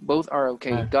okay. Both are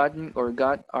okay. Gotten or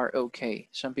got are okay.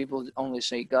 Some people only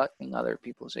say got, and other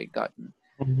people say gotten.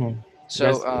 So,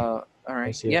 Yes. all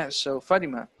right. Yeah. So,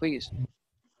 Fatima, please.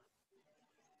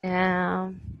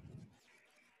 I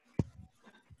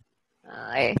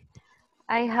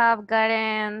have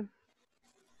gotten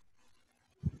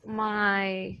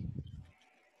my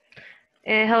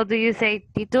how do you say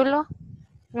título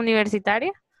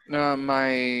universitario?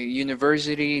 My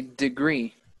university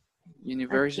degree.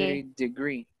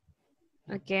 Degree.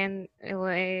 Again,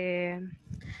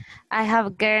 I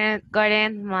have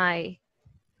gotten my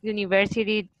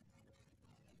university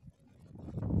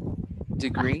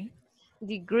degree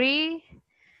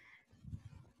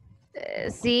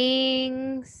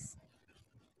since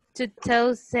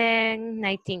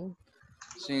 2019.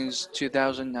 Since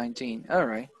 2019. All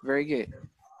right. Very good.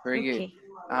 Very good.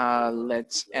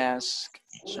 Let's ask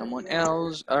someone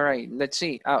else. All right. Let's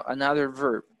see. Oh, another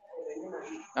verb.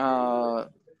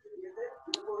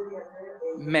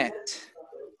 Met.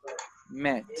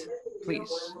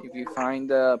 Please, if you find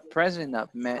the present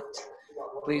of met,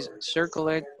 please circle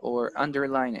it or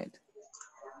underline it.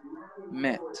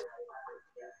 Met.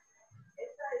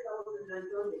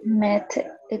 Met,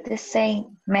 it's the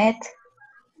same. Met.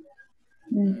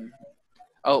 Mm.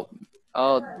 Oh,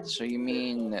 so you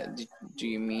mean, do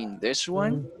you mean this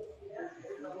one?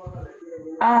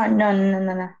 Oh,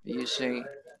 no. You say,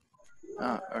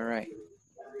 all right.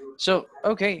 So,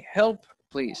 okay, help,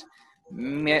 please.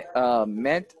 Met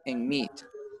and meet.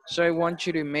 So I want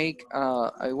you to make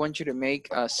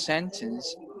a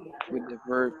sentence with the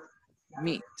verb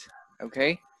meet.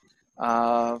 Okay.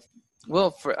 Well,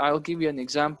 I'll give you an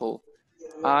example.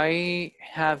 I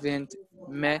haven't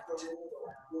met.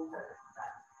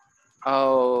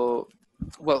 Oh,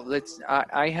 well,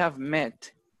 I have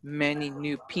met many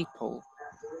new people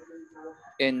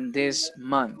in this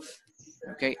month.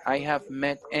 Okay, I have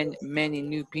met many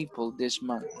new people this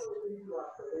month.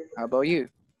 How about you?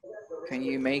 Can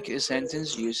you make a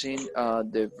sentence using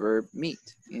the verb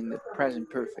meet in the present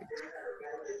perfect?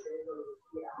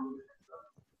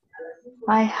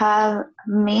 I have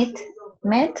met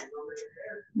Yes,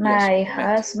 my met.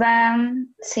 husband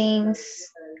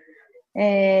since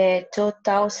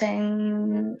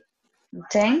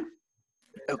 2010.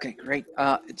 Okay, great.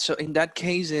 So in that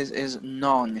case is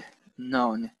non.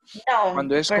 No,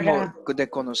 Cuando es como perdón. de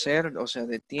conocer, o sea,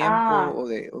 de tiempo o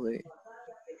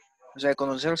sea, de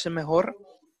conocerse mejor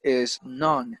es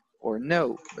non or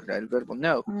no, ¿verdad? El verbo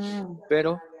no.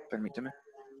 Pero, permíteme.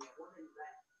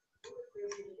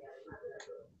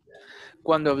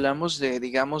 Cuando hablamos de,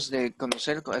 digamos, de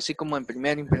conocer, así como en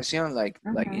primera impresión, like,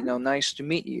 you know, nice to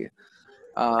meet you.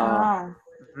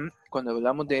 Cuando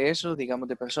hablamos de eso, digamos,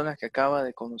 de personas que acaba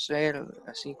de conocer,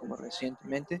 así como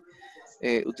recientemente,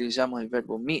 utilizamos el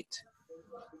verbo meet.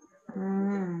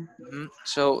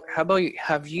 So, how about you?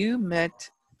 Have you met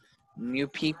new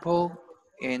people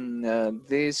in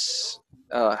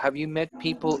have you met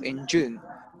people in June,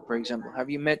 for example?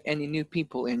 Have you met any new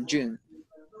people in June?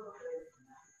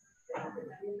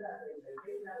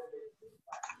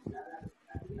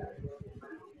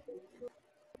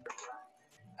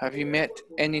 Have you met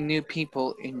any new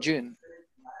people in June?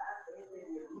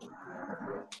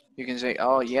 You can say,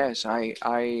 oh yes, I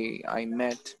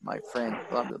met my friend,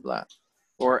 blah, blah, blah.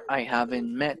 Or I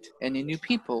haven't met any new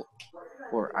people.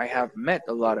 Or I have met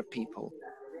a lot of people.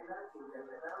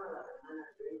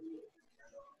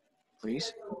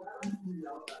 Please.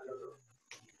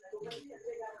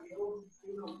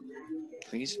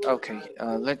 Please. Okay.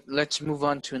 Let's move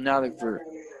on to another verb.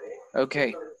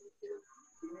 Okay.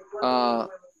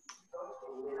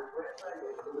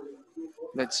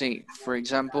 Let's see. For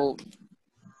example,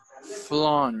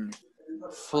 flown.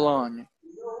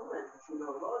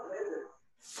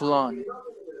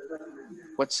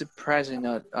 What's the present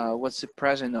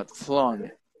of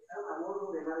flown?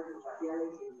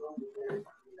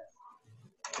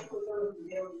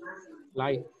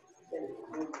 Like.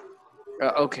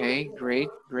 Okay, great.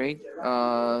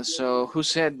 So who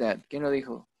said that? ¿Quién lo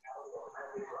dijo?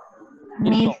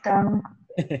 Milton.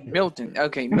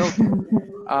 Okay, Milton.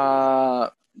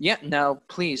 Yeah. Now,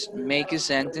 please make a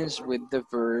sentence with the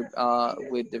verb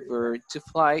to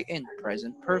fly in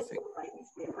present perfect.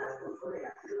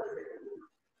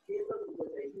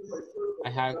 I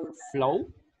have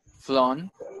flown.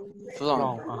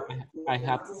 I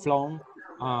have flown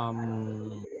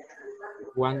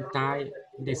one time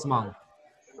this month.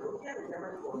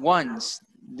 Once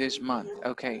this month.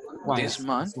 Okay. This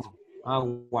month?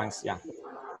 Once, yeah.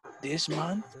 This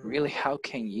month? Really? How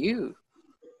can you?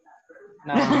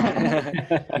 No.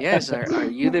 Yes. Are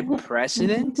you the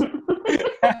president?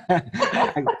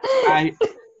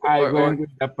 I went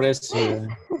with the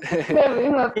president.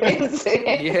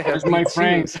 Yeah, that's my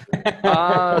friends.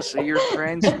 So you're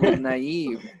friends with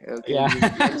Naive. Okay, yeah. You're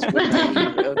friends with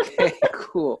Naive. Okay,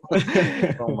 cool.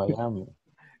 From Miami.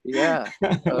 Yeah.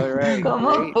 All right.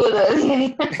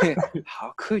 Great.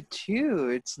 How could you?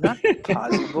 It's not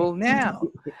possible now.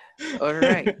 All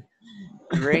right.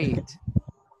 Great.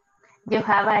 You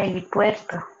have a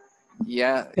puerto.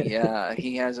 Yeah.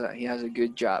 He has a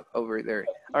good job over there.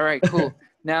 All right. Cool.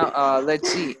 Now,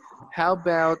 let's see. How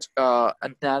about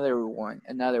another one?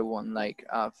 Like,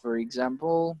 for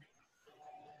example.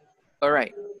 All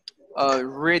right.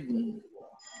 Ridden.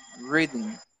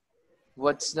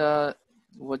 What's the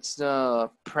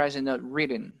present of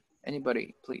ridden?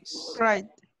 Anybody, please. Right.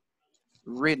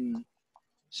 Ridden.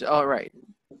 So, all right.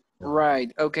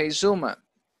 Right. Okay, Zuma.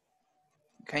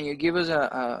 Can you give us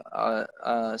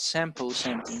a sample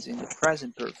sentence in the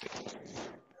present perfect?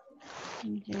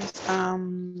 Yes.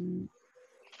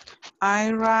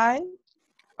 I ride.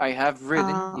 I have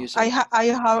ridden. You say. I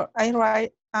have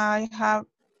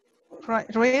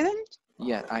ridden.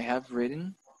 Yeah, I have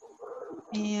ridden.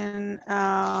 And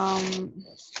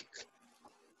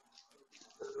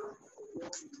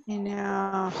In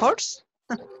a horse.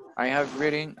 I have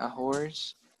ridden a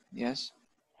horse. Yes.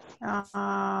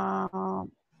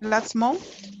 Last month.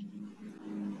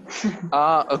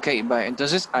 Ok, vale.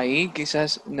 Entonces ahí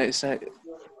quizás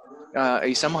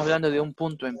ahí estamos hablando de un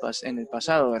punto en el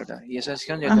pasado, ¿verdad? Y esa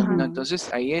acción ya terminó.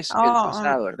 Entonces ahí es el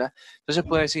pasado, ¿verdad? Entonces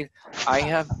puede decir, I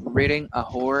have ridden a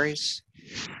horse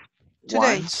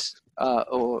once,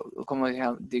 o como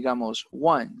digamos,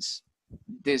 once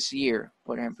this year,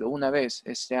 por ejemplo, una vez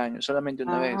este año, solamente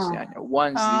una vez este año,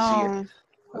 once this year,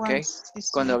 ¿ok?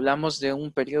 Cuando hablamos de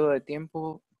un periodo de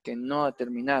tiempo que no ha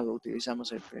terminado,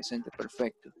 utilizamos el presente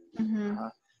perfecto.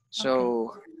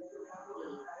 So,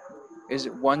 is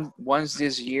it once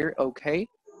this year okay?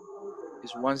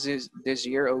 Is once this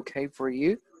year okay for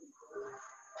you?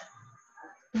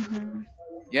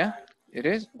 Yeah, it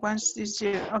is. Once this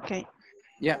year, okay.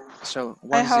 Yeah, so I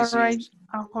once have this year. ride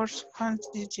a horse once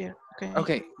this year. Okay.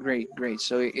 Okay, great.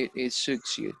 So it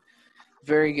suits you.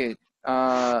 Very good.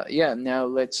 Yeah, now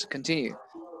let's continue.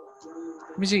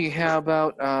 Let me see, how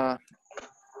about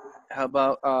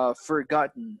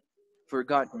forgotten?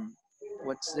 Forgotten.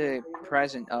 What's the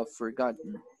present of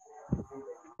forgotten?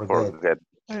 Forget.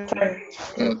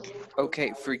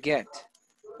 Okay, forget.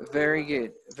 Very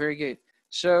good.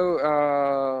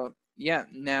 So, yeah,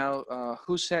 now,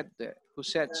 who said that? Who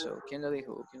said so? ¿Quién lo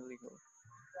dijo?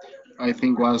 I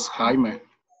think was Jaime.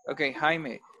 Okay,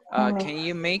 Jaime, can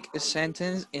you make a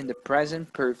sentence in the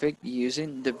present perfect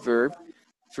using the verb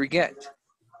forget?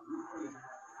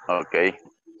 Okay.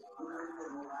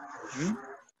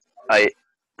 I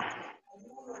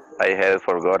have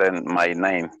forgotten my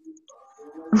name.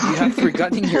 You have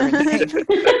forgotten your name.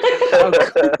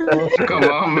 Come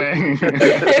on, man.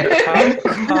 How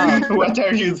come? What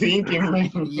are you thinking, man?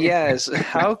 Yes,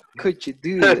 how could you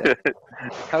do that?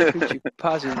 How could you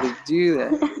possibly do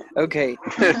that? Okay,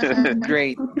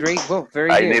 great. Well, very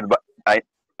good.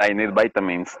 I need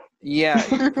vitamins. Yeah,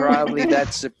 probably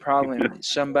that's the problem.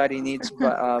 Somebody needs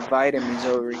vitamins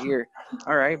over here.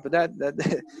 All right, but that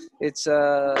it's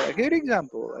a good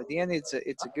example. At the end, it's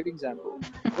a good example.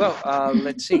 Well,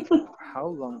 let's see how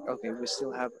long. Okay, we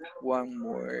still have one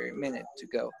more minute to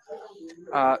go.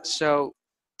 So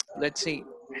let's see.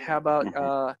 How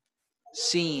about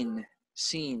seen?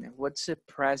 Seen. What's the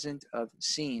present of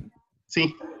seen?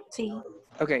 Sí.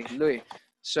 Okay, Louis.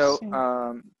 So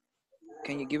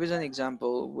can you give us an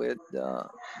example with the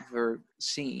verb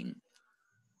seen?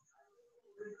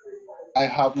 I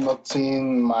have not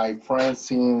seen my friend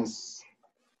since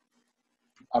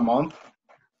a month.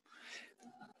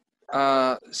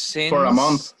 Since for a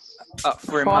month.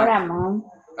 For a month.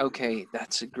 Okay,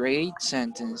 that's a great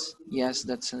sentence. Yes,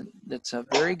 that's a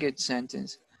very good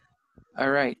sentence. All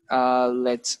right,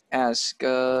 let's ask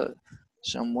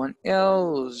someone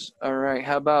else. All right,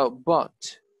 how about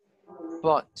but?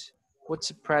 But, what's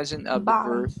the present of the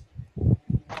verb?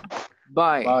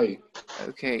 By.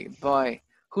 Okay, by.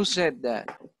 Who said that?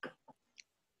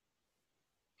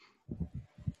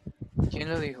 ¿Quién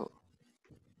lo dijo?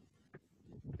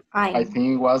 I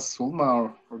think it was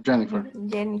Sulma or Jennifer.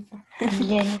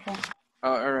 Jennifer.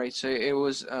 All right, so it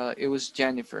was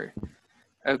Jennifer.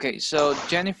 Okay, so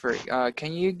Jennifer,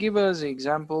 can you give us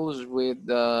examples with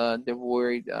the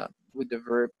word with the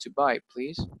verb to buy,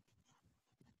 please?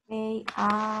 Okay,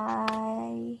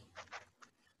 I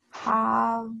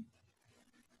have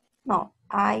got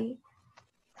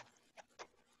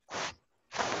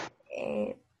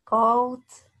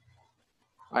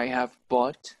I have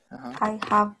bought. I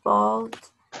have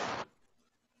bought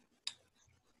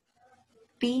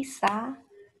pizza.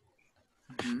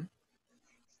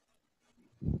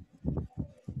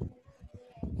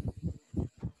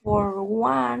 For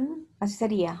one, así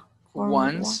sería.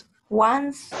 Once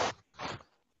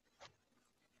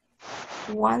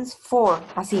for,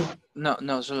 así.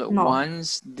 No, solo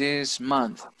once this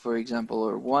month, for example,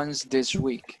 or once this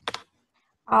week.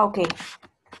 Okay.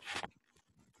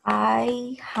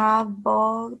 I have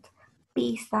bought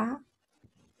pizza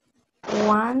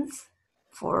once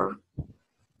for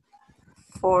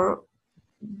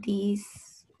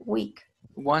this week.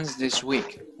 Once this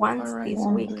week. Once this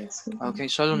week. Okay,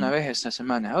 solo una vez esta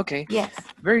semana. Okay. Yes.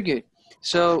 Very good.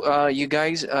 So, you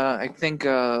guys, I think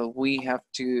we have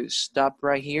to stop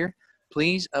right here.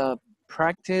 Please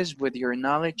practice with your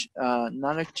knowledge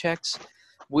checks.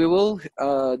 We will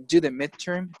do the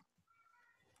midterm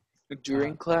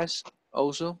during class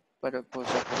also, para pues,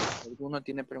 si alguno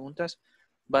tiene preguntas,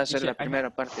 va a ser la primera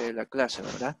parte de la clase,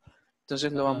 ¿verdad?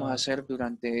 Entonces lo vamos a hacer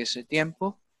durante ese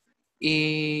tiempo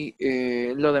y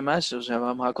lo demás, o sea,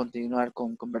 vamos a continuar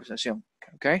con conversación,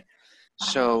 ¿ok?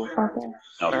 So, Okay.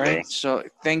 all right. So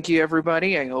thank you,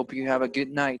 everybody. I hope you have a good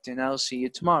night, and I'll see you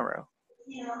tomorrow.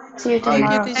 See you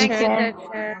Thank you, tomorrow. Thank Take you, teacher. care.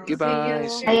 teacher. See Goodbye. you.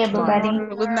 See Bye, you tomorrow.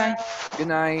 everybody. Good night. Good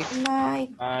night. Good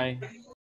night. Bye.